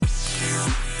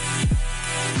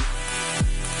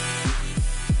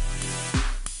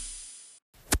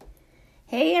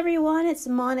It's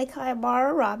Monica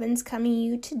Ibarra Robbins coming to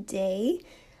you today.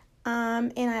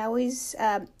 And I always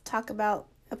talk about,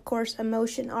 of course,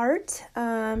 emotion art,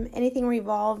 anything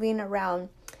revolving around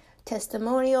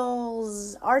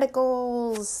testimonials,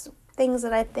 articles, things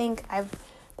that I think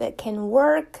that can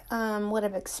work, what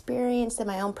I've experienced in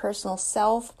my own personal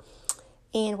self,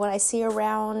 and what I see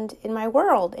around in my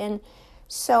world. And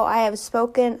so I have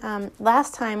spoken,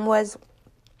 last time was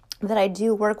that I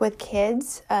do work with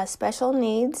kids, special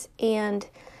needs, and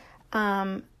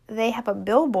they have a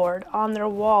billboard on their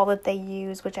wall that they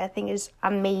use, which I think is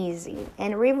amazing.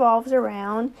 And it revolves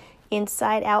around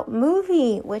Inside Out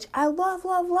movie, which I love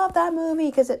that movie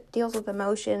because it deals with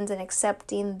emotions and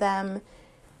accepting them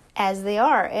as they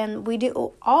are. And we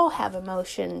do all have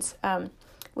emotions.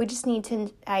 We just need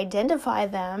to identify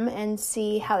them and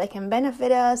see how they can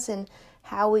benefit us and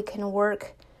how we can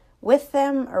work with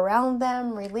them, around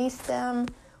them, release them.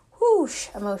 Whoosh,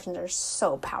 emotions are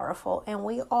so powerful and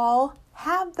we all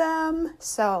have them.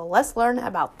 So let's learn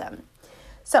about them.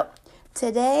 So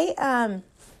today,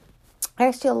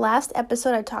 actually last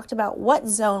episode I talked about what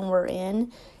zone we're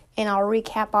in, and I'll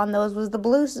recap on those. Was the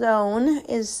blue zone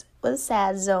is the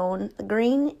sad zone, the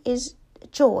green is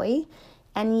joy,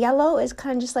 and yellow is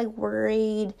kind of just like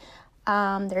worried.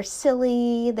 They're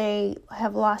silly. They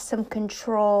have lost some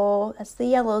control. That's the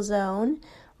yellow zone.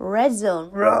 Red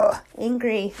zone,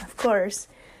 angry, of course.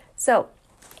 So,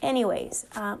 anyways,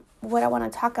 what I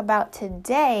want to talk about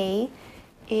today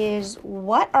is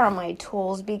what are my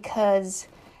tools, because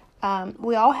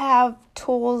we all have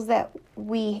tools that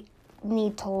we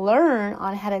need to learn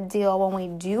on how to deal when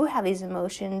we do have these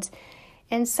emotions.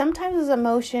 And sometimes those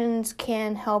emotions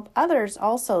can help others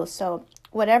also. So,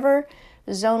 whatever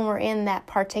zone we're in that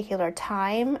particular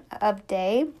time of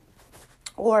day,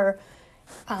 or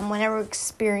whenever we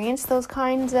experience those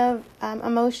kinds of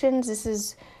emotions, this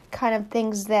is kind of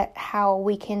things that how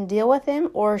we can deal with them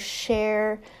or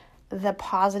share the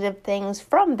positive things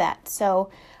from that. So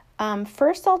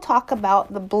first I'll talk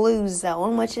about the blue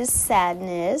zone, which is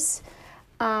sadness,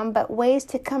 but ways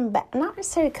to combat, not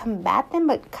necessarily combat them,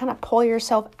 but kind of pull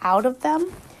yourself out of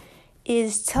them,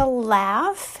 is to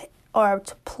laugh or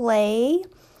to play,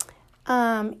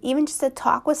 even just to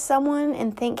talk with someone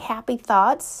and think happy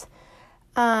thoughts,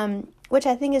 which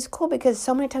I think is cool because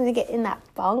so many times you get in that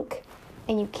funk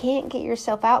and you can't get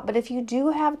yourself out. But if you do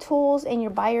have tools and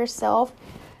you're by yourself,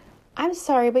 I'm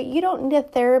sorry, but you don't need a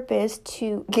therapist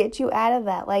to get you out of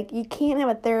that. Like, you can't have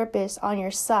a therapist on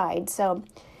your side. So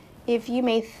if you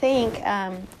may think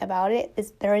about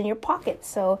it, they're in your pocket.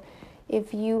 So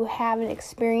if you have an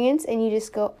experience and you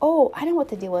just go, oh, I know what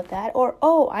to deal with that, or,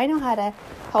 oh, I know how to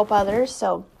help others.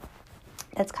 So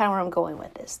that's kind of where I'm going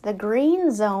with this. The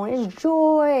green zone is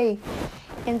joy.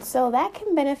 And so that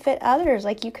can benefit others.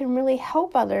 Like, you can really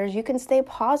help others. You can stay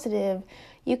positive.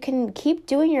 You can keep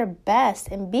doing your best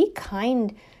and be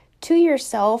kind to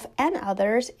yourself and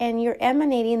others. And you're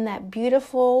emanating that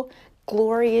beautiful,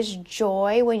 glorious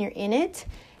joy when you're in it.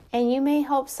 And you may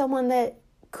help someone that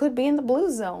could be in the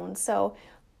blue zone. So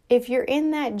if you're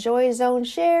in that joy zone,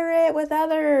 share it with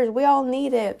others. We all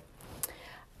need it.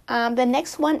 The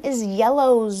next one is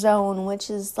yellow zone, which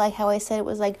is like how I said, it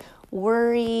was like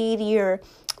worried, you're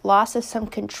loss of some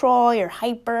control, you're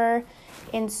hyper.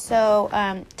 And so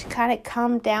to kind of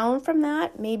come down from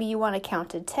that, maybe you want to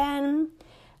count to 10.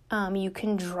 You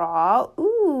can draw,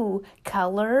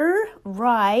 color,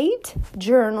 write,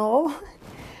 journal.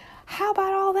 How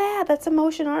about all that? That's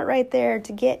emotion art right there,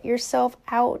 to get yourself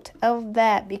out of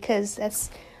that, because that's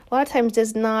a lot of times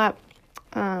does not,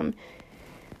 to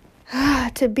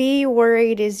be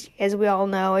worried is, as we all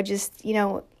know, it just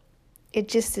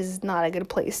is not a good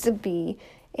place to be.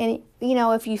 And,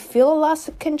 if you feel a loss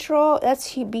of control,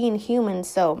 that's being human.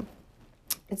 So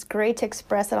it's great to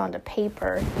express it onto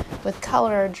paper with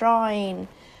color, drawing.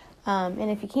 And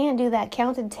if you can't do that,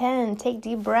 count to 10, take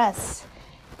deep breaths.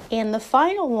 And the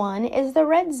final one is the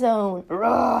red zone,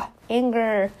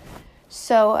 anger.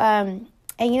 So, and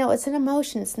it's an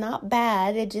emotion. It's not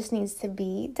bad. It just needs to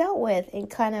be dealt with and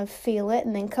kind of feel it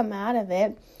and then come out of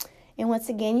it. And once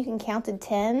again, you can count to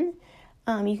 10.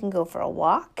 You can go for a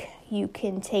walk. You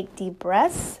can take deep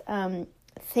breaths.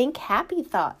 Think happy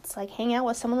thoughts, like hang out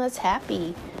with someone that's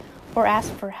happy or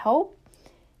ask for help.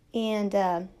 And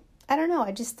I don't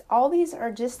know. All these are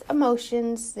just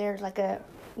emotions. They're like a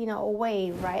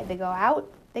wave, right? They go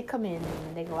out, they come in, and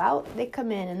then they go out, they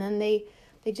come in, and then they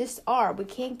just are. We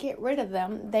can't get rid of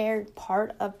them. They're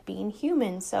part of being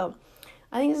human. So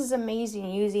I think this is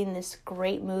amazing, using this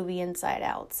great movie Inside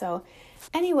Out. So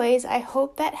anyways, I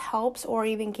hope that helps or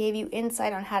even gave you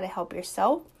insight on how to help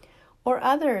yourself or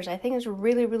others. I think it's a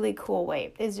really, really cool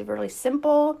way. It's really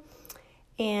simple.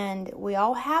 And we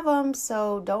all have them,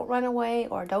 so don't run away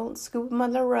or don't scoop them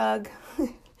under the rug.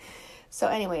 So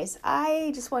anyways,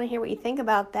 I just want to hear what you think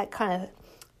about that kind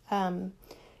of,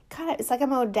 it's like a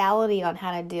modality on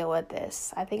how to deal with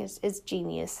this. I think it's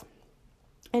genius.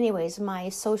 Anyways, my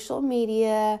social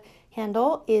media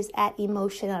handle is at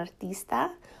Emotion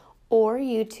Artista, or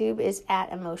YouTube is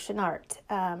at Emotion Art.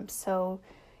 So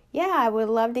yeah, I would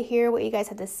love to hear what you guys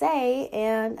have to say.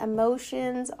 And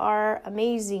emotions are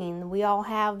amazing. We all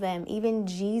have them. Even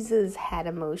Jesus had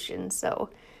emotions. So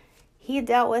he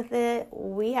dealt with it.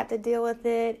 We have to deal with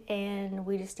it. And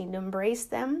we just need to embrace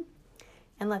them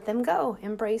and let them go.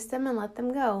 Embrace them and let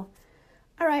them go.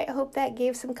 All right. I hope that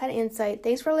gave some kind of insight.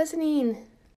 Thanks for listening.